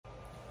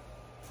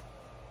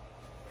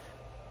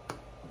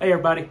Hey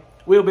everybody,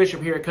 Will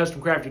Bishop here at Custom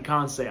Crafted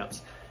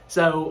Concepts.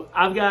 So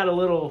I've got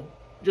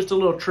just a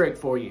little trick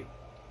for you.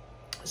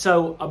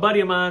 So a buddy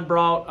of mine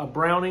brought a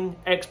Browning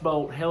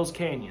X-Bolt Hell's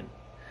Canyon.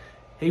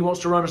 He wants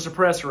to run a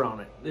suppressor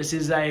on it. This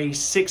is a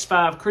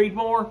 6.5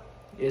 Creedmoor.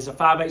 It's a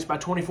 5/8 by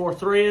 24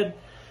 thread.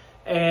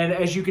 And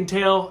as you can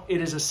tell,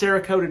 it is a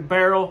Cerakoted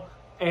barrel,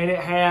 and it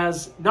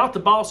has not the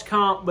Boss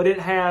Comp, but it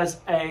has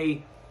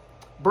a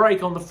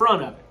brake on the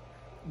front of it.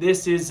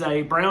 This is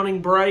a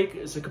Browning brake.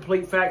 It's a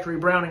complete factory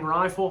Browning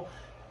rifle.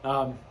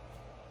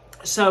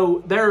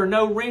 So there are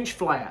no wrench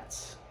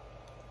flats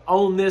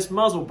on this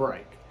muzzle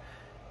brake.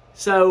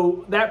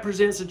 So that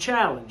presents a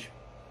challenge.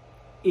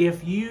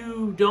 If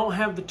you don't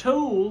have the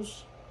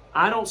tools,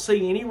 I don't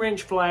see any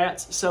wrench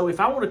flats. So if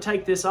I want to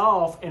take this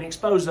off and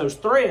expose those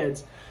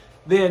threads,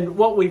 then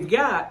what we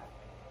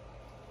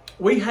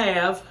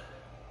have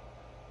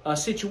a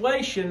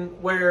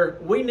situation where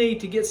we need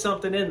to get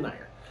something in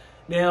there.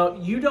 Now,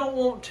 you don't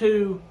want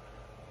to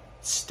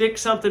stick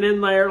something in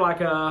there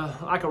like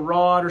a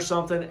rod or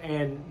something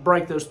and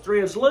break those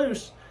threads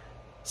loose.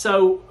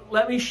 So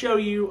let me show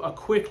you a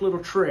quick little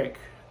trick.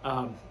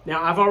 Now,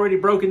 I've already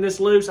broken this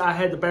loose. I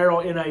had the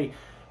barrel in a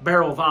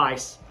barrel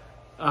vise.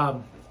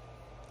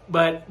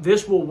 But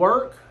this will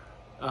work.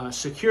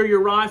 Secure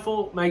your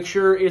rifle. Make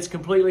sure it's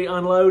completely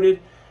unloaded.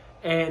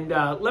 And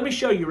let me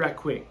show you right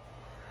quick.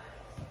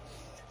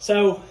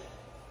 So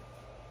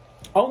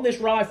on this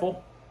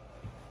rifle,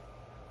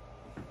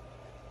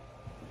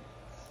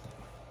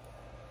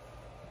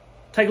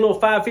 take a little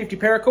 550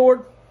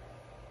 paracord,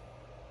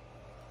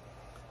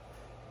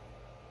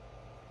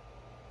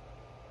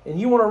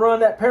 and you want to run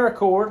that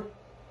paracord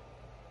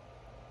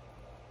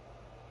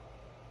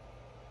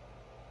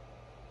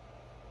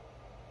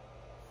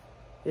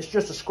it's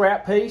just a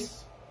scrap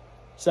piece,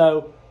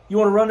 so you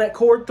want to run that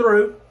cord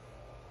through.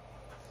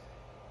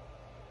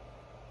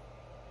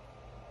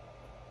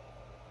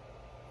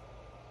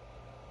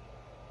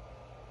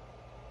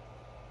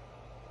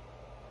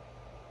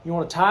 You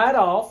want to tie it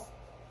off.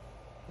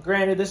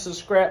 Granted, this is a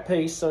scrap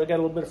piece, so it got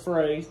a little bit of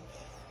frays.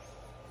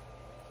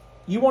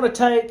 You want to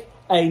take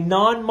a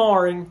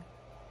non-marring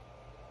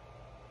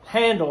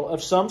handle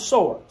of some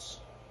sorts.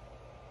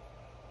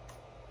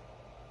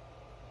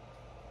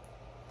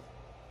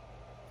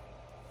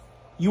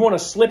 You want to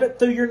slip it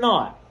through your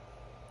knot.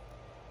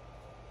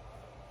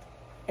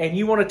 And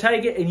you want to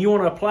take it and you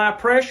want to apply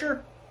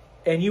pressure,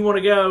 and you want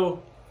to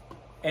go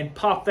and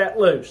pop that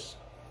loose.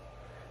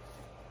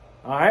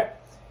 All right?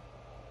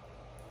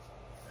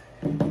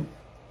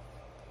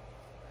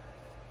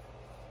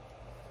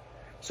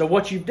 So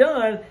what you've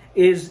done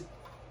is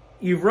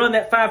you've run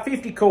that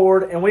 550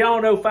 cord, and we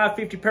all know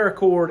 550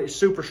 paracord is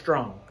super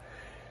strong.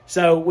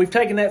 So we've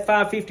taken that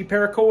 550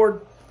 paracord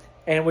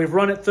and we've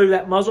run it through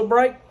that muzzle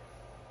brake,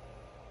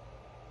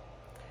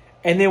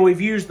 and then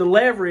we've used the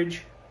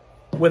leverage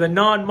with a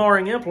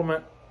non-marring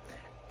implement,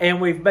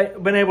 and we've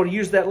been able to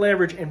use that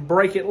leverage and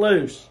break it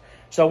loose.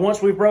 So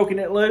once we've broken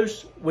it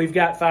loose, we've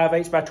got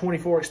 5/8 by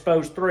 24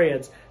 exposed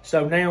threads.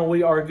 So now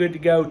we are good to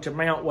go to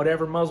mount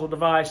whatever muzzle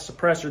device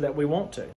suppressor that we want to.